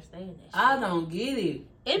 I don't understand that shit. I don't get it.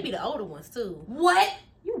 It'd be the older ones, too. What?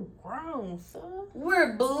 You grown, son.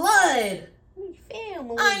 We're blood. We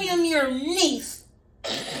family. I am your niece.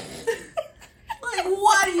 Like,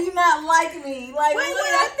 why do you not like me? Like, what did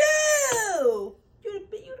I do? You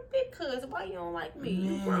the big cousin. Why you don't like me?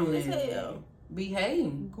 You grown as hell.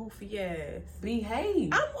 Behave. Goofy ass.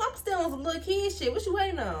 Behave. I'm still on some little kid shit. What you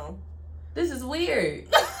waiting on? This is weird.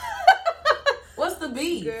 What's the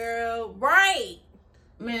beef? Girl, right.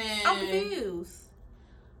 Man. I'm confused.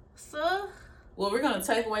 So? Well, we're going to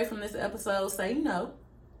take away from this episode, say no.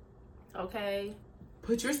 Okay.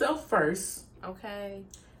 Put yourself first. Okay.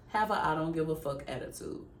 Have a I don't give a fuck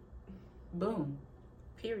attitude. Boom.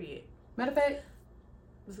 Period. Matter of fact.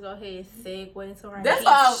 Let's go ahead and segue into our That's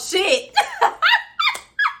all shit.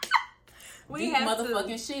 We deep have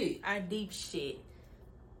motherfucking shit. Our deep shit.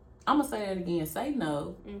 I'm going to say that again. Say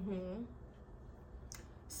no. Mm-hmm.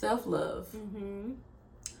 Self-love. Mm-hmm.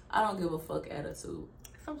 I don't give a fuck attitude.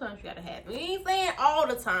 Sometimes you gotta have it. We ain't saying all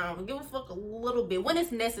the time. Give a fuck a little bit. When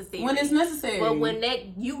it's necessary. When it's necessary. But when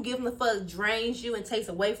that you giving the fuck drains you and takes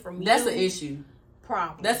away from you. That's an issue.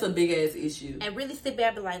 Problem. That's a big ass issue. And really sit back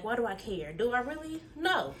and be like, why do I care? Do I really?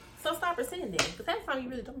 No. So stop pretending. Because that's time you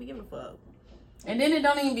really don't be giving a fuck. And then it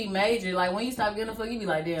don't even be major. Like when you stop giving a fuck, you be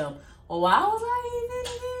like, damn, well, why was I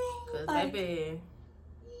even? Because like, baby.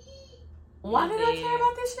 Why did I care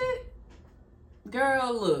about this shit?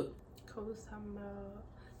 Girl, look. Cole was talking about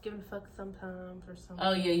giving a fuck sometimes or something.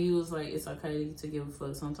 Oh yeah, you was like, it's okay to give a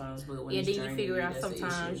fuck sometimes, but when yeah, it's then you figure out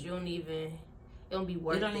sometimes you don't even, it don't be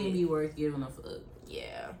worth it. It don't even be worth giving a fuck.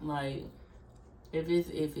 Yeah. Like, if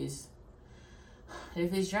it's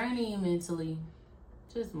draining you mentally,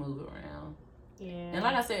 just move around. Yeah. And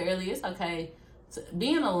like I said earlier, it's okay.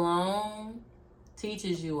 Being alone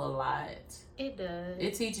teaches you a lot. It does.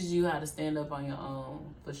 It teaches you how to stand up on your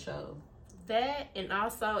own, for sure. That, and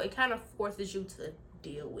also it kind of forces you to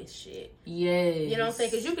deal with shit. Yes. You know what I'm saying?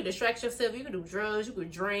 Because you could distract yourself. You could do drugs. You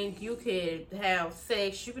could drink. You could have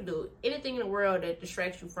sex. You could do anything in the world that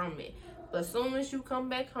distracts you from it. But as soon as you come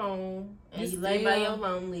back home and you lay by your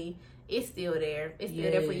lonely, it's still there. It's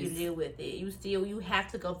still there for you to deal with it. You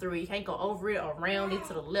have to go through it. You can't go over it, around it,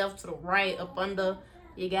 to the left, to the right, up under.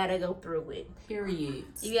 You gotta go through it. Period.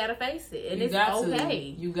 You gotta face it. And you it's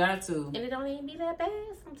okay. You got to. And it don't even be that bad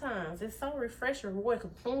sometimes. It's so refreshing,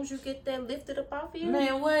 rewarding. As soon as you get that lifted up off you.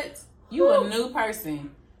 Man, what? You a new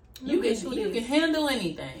person. You can handle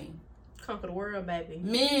anything. Conquer the world, baby.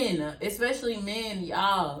 Men, especially men,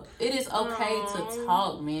 y'all. It is okay to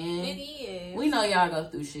talk, man. It is. We know y'all go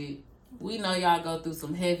through shit. We know y'all go through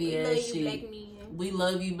some heavy ass shit. Black men. We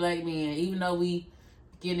love you, black men. Even though we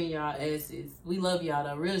getting y'all asses. We love y'all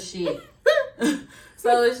though. Real shit.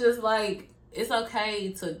 So it's just like, it's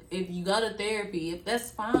okay to, if you go to therapy, if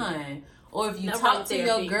that's fine. Or if you talk to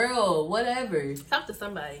your girl, whatever. Talk to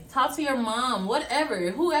somebody. Talk to your mom,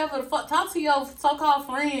 whatever. Whoever the fuck. Talk to your so-called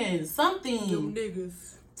friends. Something. Them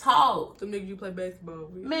niggas. Talk. Them niggas you play basketball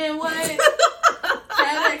with. Man, what? Have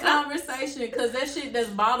that conversation. Because that shit that's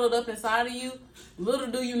bottled up inside of you, little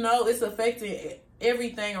do you know, it's affecting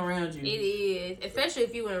everything around you. It is. Especially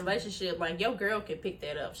if you in a relationship. Like, your girl can pick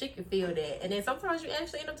that up. She can feel that. And then sometimes you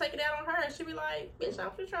actually end up taking it out on her. And she be like, bitch,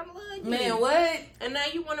 I'm just trying to love you. Man, what? And now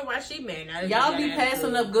you wonder why she mad. Y'all be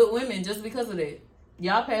passing up good women just because of that.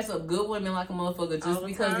 Y'all pass up good women like a motherfucker just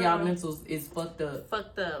because y'all mentals is fucked up.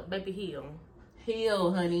 Fucked up. Baby, heal.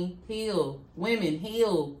 Heal, honey. Heal. Women,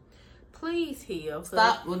 heal. Please heal.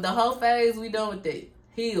 Stop with the whole phase. We done with that.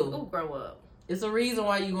 Heal. Ooh, grow up. It's a reason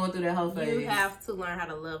why you going through that whole phase. You have to learn how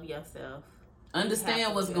to love yourself.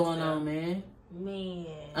 Understand what's going on, man. Man.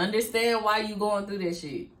 Understand why you going through that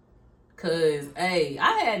shit. Cause, hey,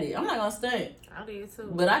 I had it. I'm not gonna stunt. I did too.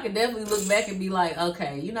 But I could definitely look back and be like,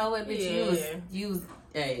 okay, you know what, bitch, you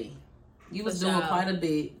was doing quite a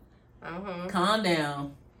bit. Calm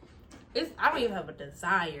down. I don't even have a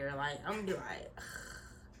desire. Like, I'm gonna be like,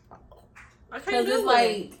 I can't do it. Cause it's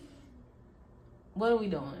like, what are we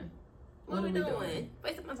doing? What are we doing?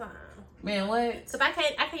 Wasting my time. Man, what? Cause I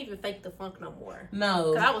can't even fake the funk no more.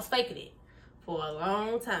 No. Cause I was faking it for a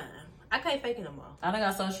long time. I can't fake it no more. I done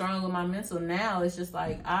got so strong with my mental now. It's just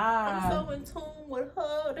like, I'm so in tune with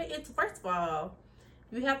her. First of all,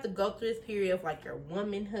 you have to go through this period of like your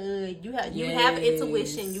womanhood. You have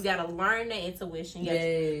intuition. You gotta learn that intuition.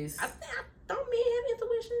 Yes. Don't men have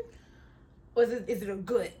intuition? Or is it a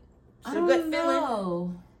good? I don't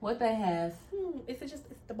know what they have. Is it just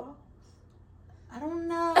the ball? I don't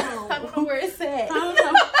know. I don't know where it's at. I don't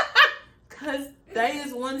know. Cause they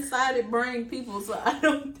is one-sided brain people, so I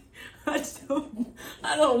don't know.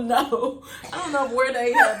 I don't know where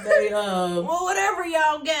they have well, whatever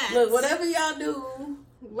y'all got. Look, whatever y'all do,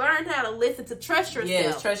 learn how to listen to trust yourself.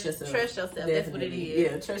 Yes, trust yourself. Trust yourself. Definitely. That's what it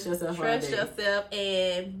is. Yeah, trust yourself. Trust yourself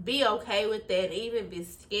and be okay with that. Even if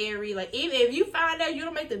it's scary, like even if you find out you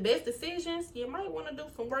don't make the best decisions, you might want to do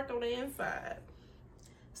some work on the inside.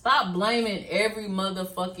 Stop blaming every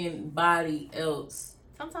motherfucking body else.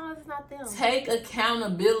 Sometimes it's not them. Take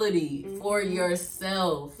accountability for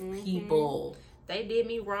yourself, people. They did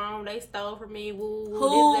me wrong. They stole from me. Woo,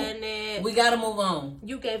 who? This and that. We gotta move on.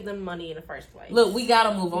 You gave them money in the first place. Look, we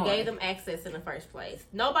gotta move on. You gave them access in the first place.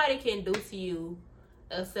 Nobody can do to you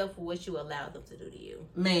except for what you allowed them to do to you.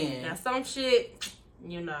 Man. Now, some shit,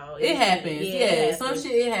 you know. It happens. Yeah, some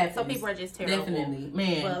shit, it happens. Some people are just terrible. Definitely.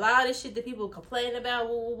 Man. But a lot of this shit that people complain about,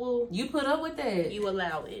 you put up with that. You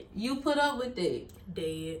allow it. You put up with it.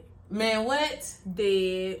 Dead. Man, what?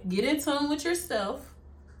 Dead. Get in tune with yourself.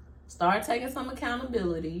 Start taking some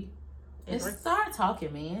accountability. And start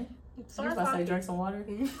talking, man. I was about to say drink some water.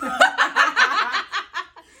 Drink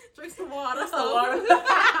some water.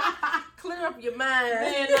 Clear up your mind.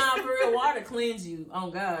 Man, nah, for real. Water cleanse you. Oh,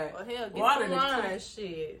 God. Well, hell, get water some wine.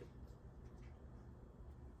 Shit.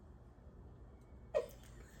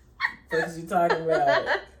 What you talking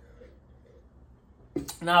about?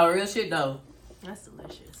 No, real shit, though. That's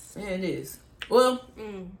delicious. Yeah, it is. Well,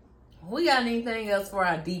 we got anything else for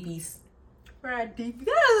our deepies? For our deepies?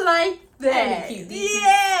 I like that.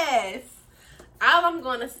 Yes. All I'm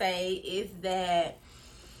going to say is that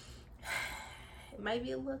it might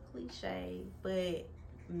be a little cliche, but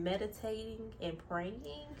meditating and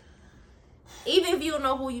praying, even if you don't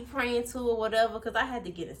know who you praying to or whatever, because I had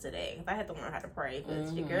to get into that. I had to learn how to pray.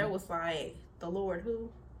 Because your girl was like, the Lord who?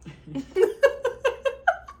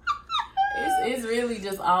 It's really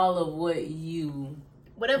just all of what's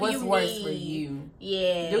works need. For you.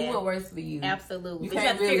 Yeah. Do what works for you. Absolutely. You can't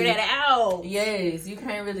have to figure that out. Yes. You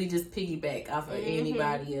can't really just piggyback off of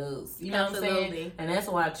anybody else. You know what I'm saying? And that's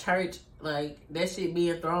why church, like, that shit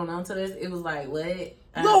being thrown onto us, it was like, what?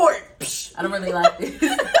 Lord! I don't really like this.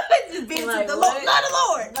 Just being like, the Lord. Not the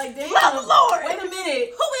Lord. Like, damn. Not the Lord. Wait a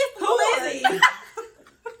minute. Who is he?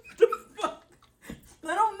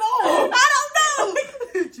 I don't know.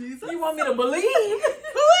 Jesus. You want me to believe? Who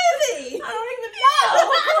is he? I don't even know.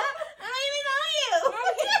 I don't even know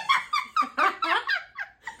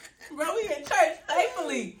you. Bro, we in church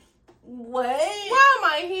faithfully. What? Why am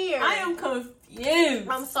I here? I am confused.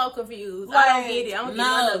 I'm so confused. Like, I don't get it. I don't get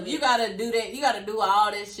none of it. You gotta do that. You gotta do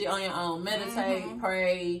all that shit on your own. Meditate,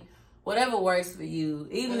 pray, whatever works for you.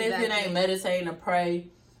 Even if it ain't meditating or pray,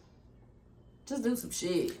 just do some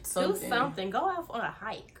shit. Do something. Go out on a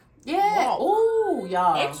hike. Yeah. Walk. Ooh,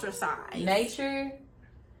 y'all. Exercise. Nature.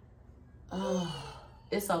 Oh,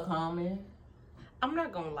 it's so calming. I'm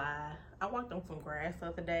not gonna lie. I walked on some grass the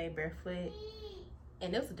other day barefoot.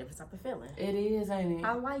 And it was a different type of feeling. It is, ain't it?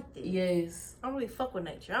 I liked it. Yes. I don't really fuck with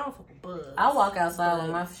nature. I don't fuck with bugs. I walk outside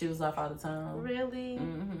with my shoes off all the time. Really?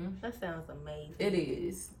 Mm-hmm. That sounds amazing. It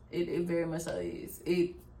is. It very much so is.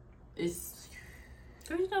 It's.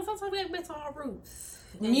 Cause you know sometimes we gotta get to our roots.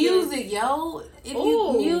 Music, yo.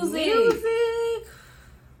 Music.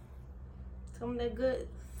 Some of that good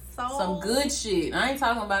soul. Some good shit. I ain't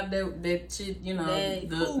talking about that shit. You know,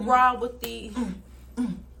 that hoorah with the.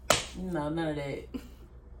 No, none of that.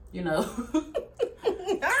 You know,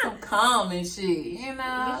 some calm and shit. You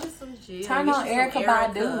know, turn on Erykah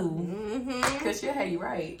Badu. Cause she'll have you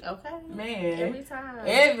right. Okay, man.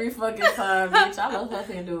 Every fucking time, bitch. I love her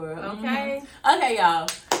Pandora. Okay, okay, y'all.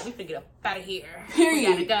 We finna get up out of here.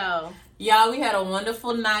 Period. We gotta go. Y'all, we had a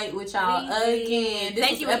wonderful night with y'all again.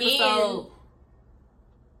 This is episode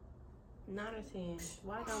 9 or 10.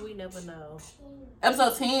 Why don't we never know?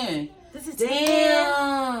 Episode 10. This is 10. 10.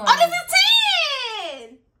 Oh, this is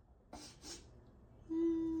 10.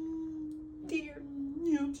 Dear.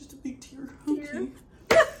 Yeah, just a big tear.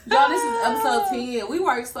 Y'all, this is episode 10. We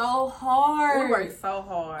worked so hard.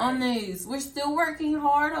 On this. We're still working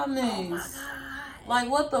hard on this. Oh my God. Like,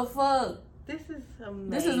 what the fuck? This is amazing.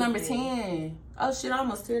 This is number 10. Oh shit, I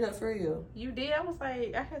almost teared up for you. You did? I was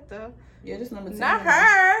like, I had to. Yeah, this is number 10. Not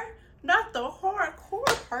her. Not the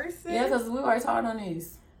hardcore person. Yeah, because we worked hard on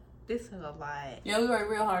this. This is a lot. Yeah, we worked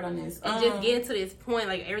real hard on this. And just getting to this point,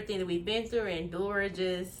 like everything that we've been through, and Dora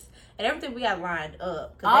just, and everything we got lined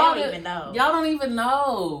up. Because they don't even know. Y'all don't even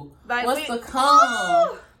know like what's to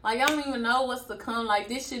come. Like, y'all don't even know what's to come. Like,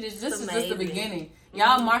 this shit is just the beginning.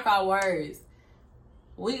 Y'all mark our words.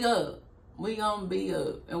 We up. We gonna be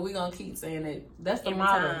up. And we gonna keep saying it. That's the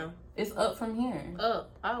motto. It's up from here. Up.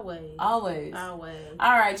 Always. All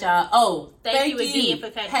right, y'all. Oh, thank you again for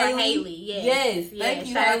Haley. Yes. Thank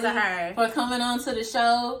you, shout Haley, out to her for coming on to the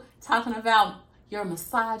show, talking about your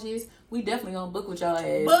massages. We definitely gonna book with y'all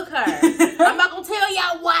ass. Book her. I'm not gonna tell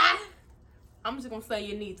y'all why. I'm just gonna say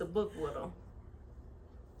you need to book with them.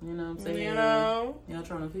 You know what I'm saying? You know? Y'all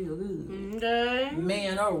trying to feel good. Okay.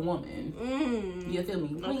 Man or woman. You feel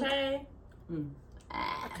me? Okay.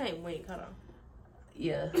 I can't wait. Hold on.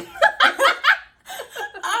 Yeah.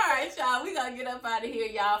 All right, y'all. We gonna get up out of here,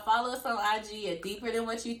 y'all. Follow us on IG at Deeper Than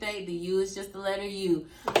What You Think. The U is just the letter U.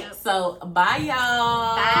 Yep. So, bye,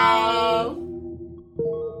 y'all. Bye.